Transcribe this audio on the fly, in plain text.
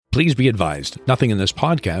Please be advised, nothing in this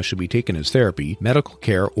podcast should be taken as therapy, medical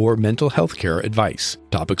care, or mental health care advice.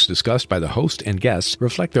 Topics discussed by the host and guests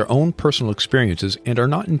reflect their own personal experiences and are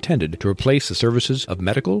not intended to replace the services of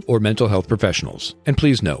medical or mental health professionals. And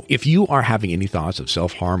please know, if you are having any thoughts of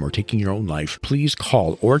self-harm or taking your own life, please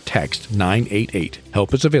call or text 988.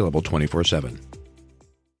 Help is available 24/7.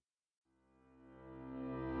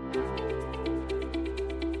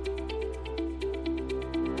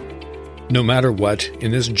 No matter what,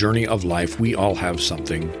 in this journey of life, we all have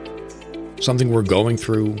something. Something we're going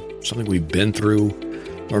through, something we've been through,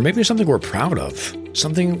 or maybe something we're proud of,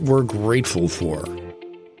 something we're grateful for.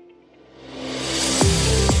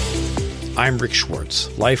 I'm Rick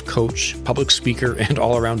Schwartz, life coach, public speaker, and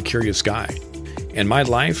all-around curious guy. And my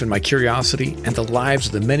life and my curiosity and the lives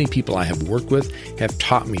of the many people I have worked with have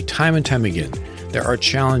taught me time and time again there are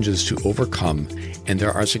challenges to overcome and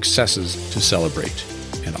there are successes to celebrate.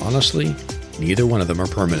 And honestly, neither one of them are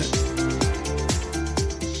permanent.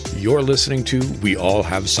 You're listening to We All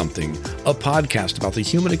Have Something, a podcast about the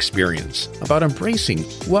human experience, about embracing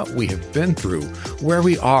what we have been through, where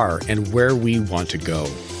we are, and where we want to go.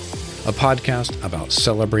 A podcast about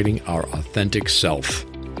celebrating our authentic self.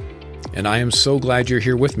 And I am so glad you're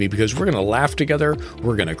here with me because we're going to laugh together,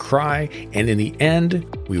 we're going to cry, and in the end,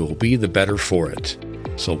 we will be the better for it.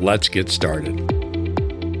 So let's get started.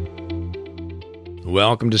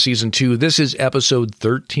 Welcome to Season 2. This is Episode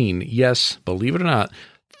 13. Yes, believe it or not,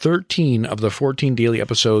 13 of the 14 daily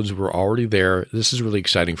episodes were already there. This is really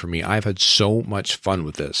exciting for me. I've had so much fun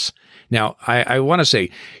with this. Now, I want to say,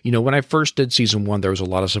 when I first did Season 1, there was a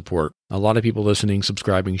lot of support, a lot of people listening,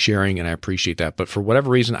 subscribing, sharing, and I appreciate that. But for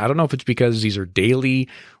whatever reason, I don't know if it's because these are daily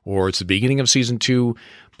or it's the beginning of Season 2,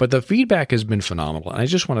 but the feedback has been phenomenal. And I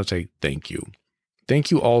just want to say thank you.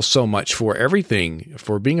 Thank you all so much for everything,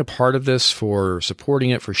 for being a part of this, for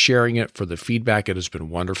supporting it, for sharing it, for the feedback. It has been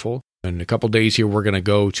wonderful. In a couple days here, we're going to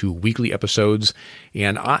go to weekly episodes.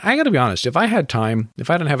 And I got to be honest, if I had time, if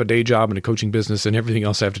I didn't have a day job and a coaching business and everything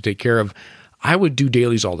else I have to take care of, I would do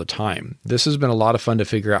dailies all the time. This has been a lot of fun to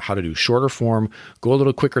figure out how to do shorter form, go a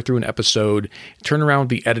little quicker through an episode, turn around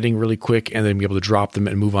the editing really quick, and then be able to drop them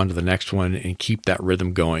and move on to the next one and keep that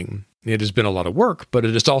rhythm going. It has been a lot of work, but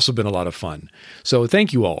it has also been a lot of fun. So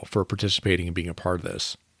thank you all for participating and being a part of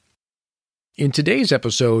this. In today's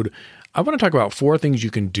episode, I want to talk about 4 things you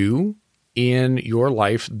can do in your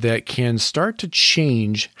life that can start to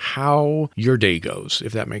change how your day goes,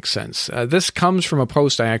 if that makes sense. This comes from a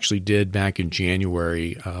post I actually did back in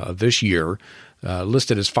January of this year,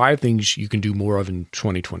 listed as 5 things you can do more of in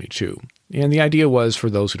 2022. And the idea was for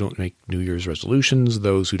those who don't make New Year's resolutions,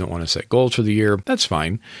 those who don't want to set goals for the year, that's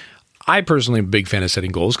fine. I personally am a big fan of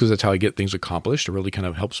setting goals because that's how I get things accomplished. It really kind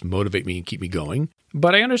of helps motivate me and keep me going.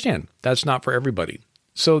 But I understand that's not for everybody.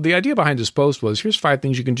 So the idea behind this post was here's 5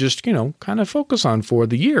 things you can just, kind of focus on for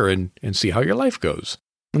the year and see how your life goes.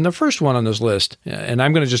 And the first one on this list, and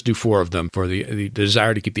I'm going to just do 4 of them for the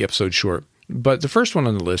desire to keep the episode short. But the first one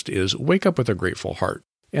on the list is wake up with a grateful heart.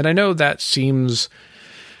 And I know that seems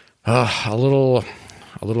a little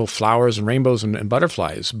flowers and rainbows and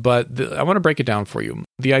butterflies, but I want to break it down for you.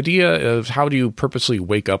 The idea of how do you purposely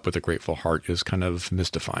wake up with a grateful heart is kind of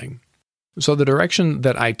mystifying. So the direction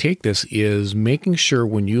that I take this is making sure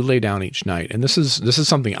when you lay down each night, and this is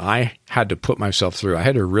something I had to put myself through. I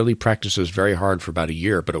had to really practice this very hard for about a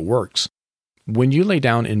year, but it works. When you lay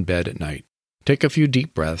down in bed at night, take a few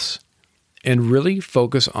deep breaths and really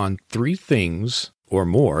focus on 3 things or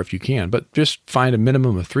more if you can, but just find a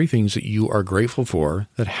minimum of 3 things that you are grateful for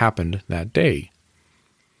that happened that day.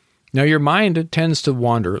 Now, your mind tends to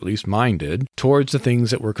wander, at least mine did, towards the things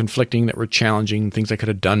that were conflicting, that were challenging, things I could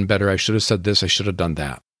have done better. I should have said this, I should have done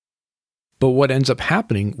that. But what ends up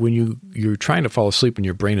happening when you're trying to fall asleep and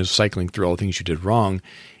your brain is cycling through all the things you did wrong,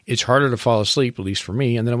 it's harder to fall asleep, at least for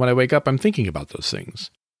me. And then when I wake up, I'm thinking about those things.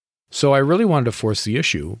 So I really wanted to force the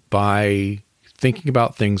issue by thinking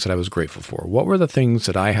about things that I was grateful for. What were the things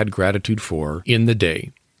that I had gratitude for in the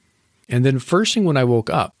day? And then first thing when I woke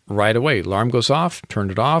up, right away, alarm goes off,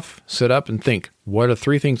 turned it off, sit up and think, what are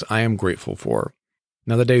 3 things I am grateful for?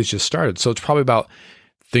 Now the day has just started, so it's probably about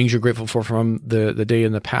things you're grateful for from the day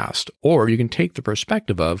in the past. Or you can take the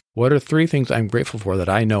perspective of, what are 3 things I'm grateful for that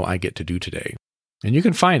I know I get to do today? And you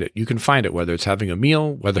can find it. You can find it, whether it's having a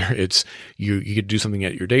meal, whether it's you get to do something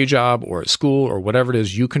at your day job or at school or whatever it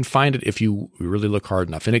is. You can find it if you really look hard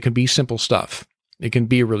enough. And it can be simple stuff. It can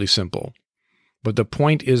be really simple. But the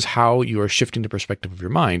point is how you are shifting the perspective of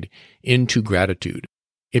your mind into gratitude.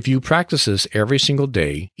 If you practice this every single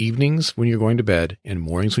day, evenings when you're going to bed and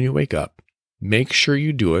mornings when you wake up, make sure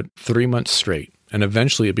you do it 3 months straight. And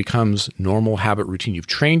eventually it becomes normal habit routine. You've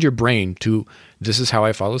trained your brain to, this is how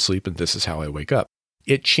I fall asleep and this is how I wake up.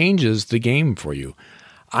 It changes the game for you.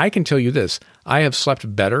 I can tell you this, I have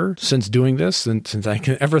slept better since doing this than since I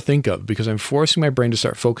can ever think of, because I'm forcing my brain to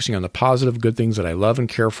start focusing on the positive, good things that I love and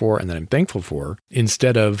care for and that I'm thankful for,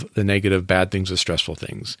 instead of the negative, bad things, the stressful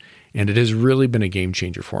things. And it has really been a game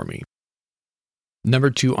changer for me. Number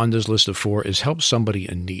 2 on this list of 4 is help somebody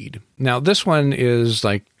in need. Now, this one is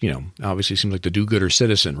like, obviously seems like the do-gooder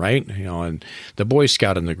citizen, right? And the Boy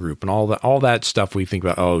Scout in the group and all that stuff we think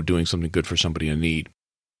about, doing something good for somebody in need.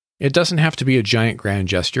 It doesn't have to be a giant grand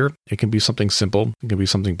gesture. It can be something simple. It can be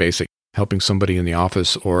something basic, helping somebody in the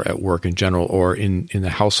office or at work in general or in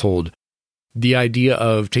the household. The idea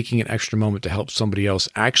of taking an extra moment to help somebody else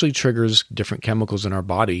actually triggers different chemicals in our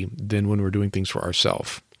body than when we're doing things for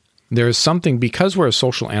ourselves. There is something, because we're a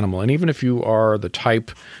social animal, and even if you are the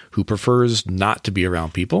type who prefers not to be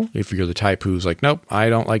around people, if you're the type who's like, nope, I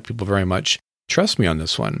don't like people very much, trust me on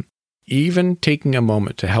this one. Even taking a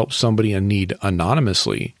moment to help somebody in need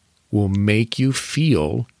anonymously will make you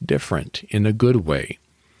feel different in a good way.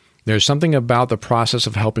 There's something about the process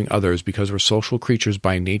of helping others, because we're social creatures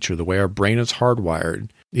by nature, the way our brain is hardwired.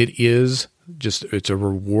 It's a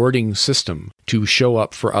rewarding system to show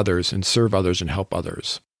up for others and serve others and help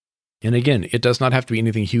others. And again, it does not have to be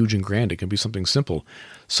anything huge and grand. It can be something simple.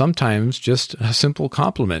 Sometimes just a simple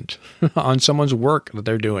compliment on someone's work that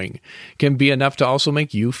they're doing can be enough to also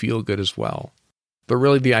make you feel good as well. But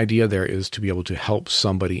really the idea there is to be able to help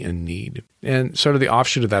somebody in need. And sort of the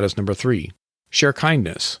offshoot of that is number 3, share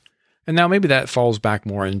kindness. And now maybe that falls back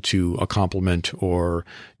more into a compliment or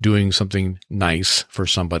doing something nice for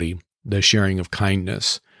somebody, the sharing of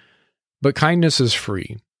kindness. But kindness is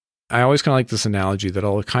free. I always kind of like this analogy that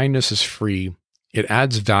all kindness is free. It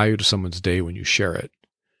adds value to someone's day when you share it.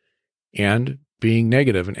 And being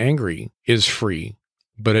negative and angry is free,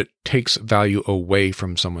 but it takes value away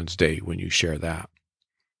from someone's day when you share that.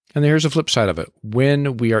 And here's the flip side of it.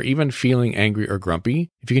 When we are even feeling angry or grumpy,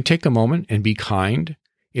 if you can take a moment and be kind,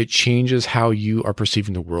 it changes how you are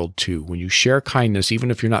perceiving the world too. When you share kindness, even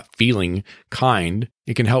if you're not feeling kind,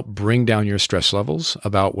 it can help bring down your stress levels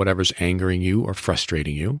about whatever's angering you or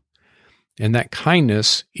frustrating you. And that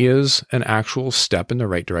kindness is an actual step in the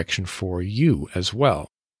right direction for you as well.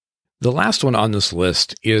 The last one on this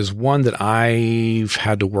list is one that I've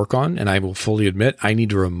had to work on, and I will fully admit I need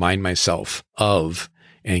to remind myself of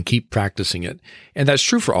and keep practicing it. And that's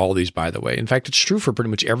true for all of these, by the way. In fact, it's true for pretty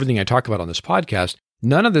much everything I talk about on this podcast.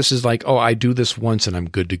 None of this is like, I do this once and I'm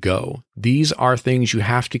good to go. These are things you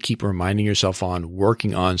have to keep reminding yourself on,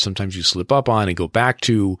 working on. Sometimes you slip up on and go back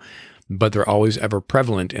to, but they're always ever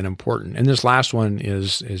prevalent and important. And this last one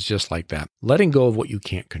is just like that. Letting go of what you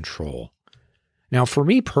can't control. Now, for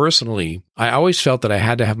me personally, I always felt that I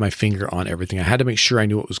had to have my finger on everything. I had to make sure I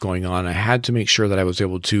knew what was going on. I had to make sure that I was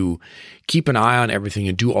able to keep an eye on everything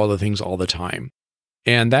and do all the things all the time.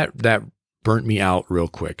 And that burnt me out real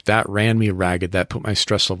quick. That ran me ragged. That put my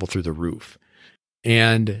stress level through the roof.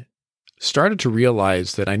 And started to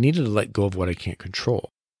realize that I needed to let go of what I can't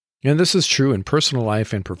control. And this is true in personal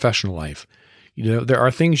life and professional life. There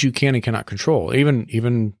are things you can and cannot control. Even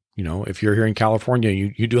if you're here in California,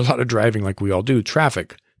 you do a lot of driving like we all do,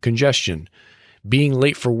 traffic, congestion, being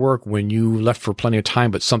late for work when you left for plenty of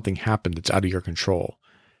time, but something happened that's out of your control.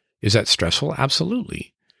 Is that stressful?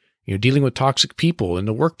 Absolutely. Dealing with toxic people in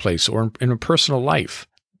the workplace or in a personal life.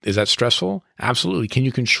 Is that stressful? Absolutely. Can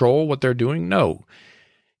you control what they're doing? No.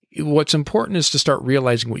 What's important is to start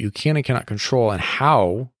realizing what you can and cannot control and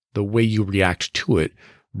how the way you react to it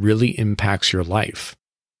really impacts your life.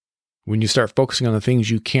 When you start focusing on the things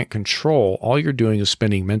you can't control, all you're doing is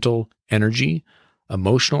spending mental energy,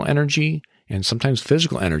 emotional energy, and sometimes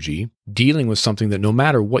physical energy dealing with something that no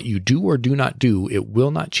matter what you do or do not do, it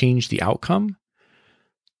will not change the outcome.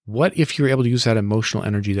 What if you're able to use that emotional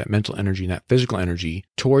energy, that mental energy, and that physical energy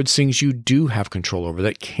towards things you do have control over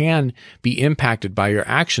that can be impacted by your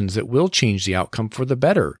actions that will change the outcome for the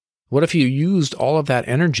better? What if you used all of that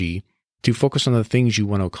energy to focus on the things you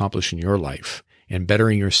want to accomplish in your life and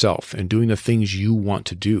bettering yourself and doing the things you want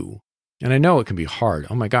to do? And I know it can be hard.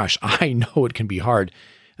 Oh my gosh, I know it can be hard,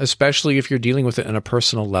 especially if you're dealing with it on a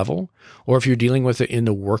personal level or if you're dealing with it in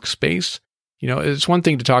the workspace. It's one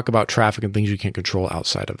thing to talk about traffic and things you can't control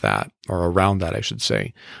outside of that, or around that, I should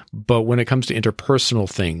say. But when it comes to interpersonal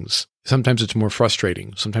things, sometimes it's more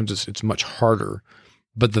frustrating. Sometimes it's much harder.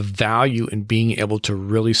 But the value in being able to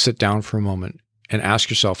really sit down for a moment and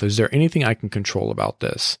ask yourself, is there anything I can control about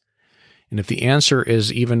this? And if the answer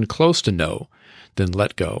is even close to no, then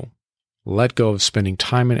let go. Let go of spending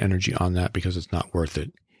time and energy on that because it's not worth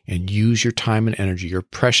it. and use your time and energy, your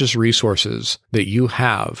precious resources that you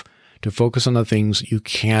have, to focus on the things you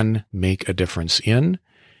can make a difference in,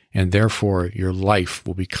 and therefore your life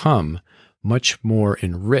will become much more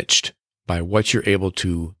enriched by what you're able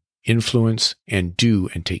to influence and do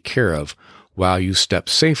and take care of while you step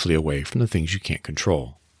safely away from the things you can't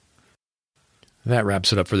control. That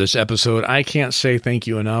wraps it up for this episode. I can't say thank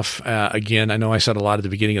you enough. Again, I know I said a lot at the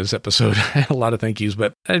beginning of this episode, a lot of thank yous,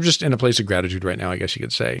 but I'm just in a place of gratitude right now, I guess you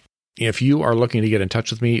could say. If you are looking to get in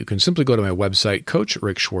touch with me, you can simply go to my website,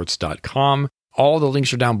 CoachRickSchwartz.com. All the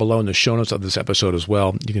links are down below in the show notes of this episode as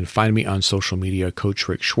well. You can find me on social media, Coach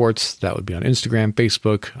Rick Schwartz. That would be on Instagram,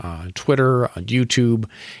 Facebook, Twitter, on YouTube,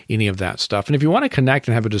 any of that stuff. And if you want to connect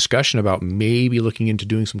and have a discussion about maybe looking into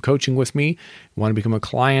doing some coaching with me, want to become a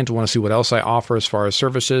client, want to see what else I offer as far as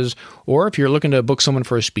services, or if you're looking to book someone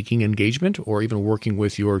for a speaking engagement or even working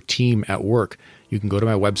with your team at work, you can go to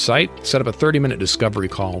my website, set up a 30-minute discovery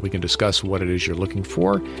call. We can discuss what it is you're looking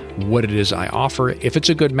for, what it is I offer. If it's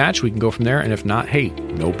a good match, we can go from there. And if not, hey,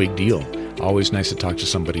 no big deal. Always nice to talk to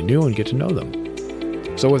somebody new and get to know them.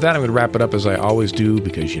 So with that, I'm going to wrap it up as I always do,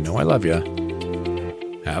 because you know I love you.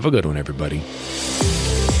 Have a good one, everybody.